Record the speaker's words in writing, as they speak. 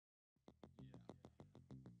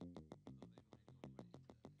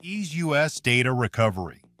EaseUS Data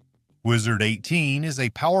Recovery. Wizard 18 is a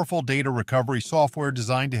powerful data recovery software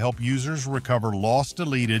designed to help users recover lost,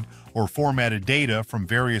 deleted, or formatted data from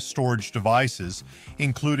various storage devices,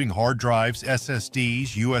 including hard drives,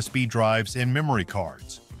 SSDs, USB drives, and memory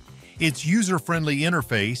cards. Its user-friendly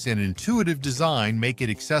interface and intuitive design make it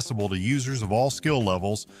accessible to users of all skill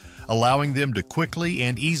levels, allowing them to quickly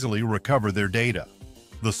and easily recover their data.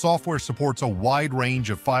 The software supports a wide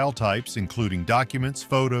range of file types, including documents,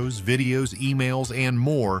 photos, videos, emails, and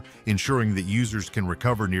more, ensuring that users can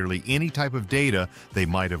recover nearly any type of data they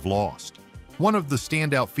might have lost. One of the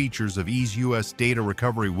standout features of EaseUS Data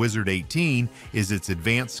Recovery Wizard 18 is its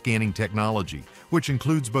advanced scanning technology, which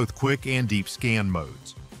includes both quick and deep scan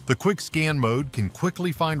modes. The quick scan mode can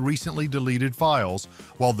quickly find recently deleted files,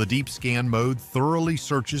 while the deep scan mode thoroughly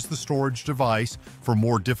searches the storage device for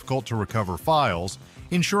more difficult-to-recover files,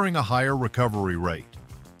 ensuring a higher recovery rate.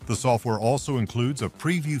 The software also includes a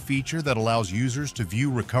preview feature that allows users to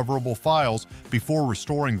view recoverable files before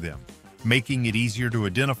restoring them, making it easier to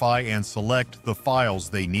identify and select the files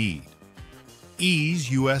they need.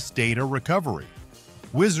 EaseUS Data Recovery.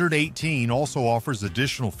 Wizard 18 also offers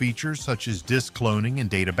additional features such as disk cloning and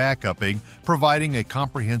data backupping, providing a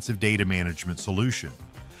comprehensive data management solution.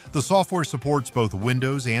 The software supports both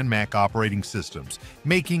Windows and Mac operating systems,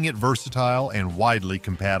 making it versatile and widely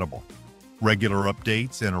compatible. Regular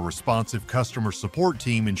updates and a responsive customer support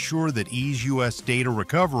team ensure that EaseUS Data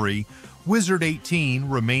Recovery Wizard 18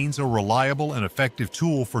 remains a reliable and effective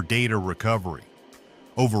tool for data recovery.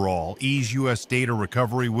 Overall, EaseUS Data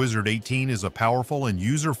Recovery Wizard 18 is a powerful and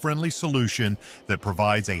user-friendly solution that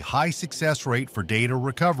provides a high success rate for data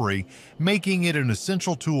recovery, making it an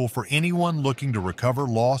essential tool for anyone looking to recover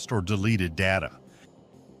lost or deleted data.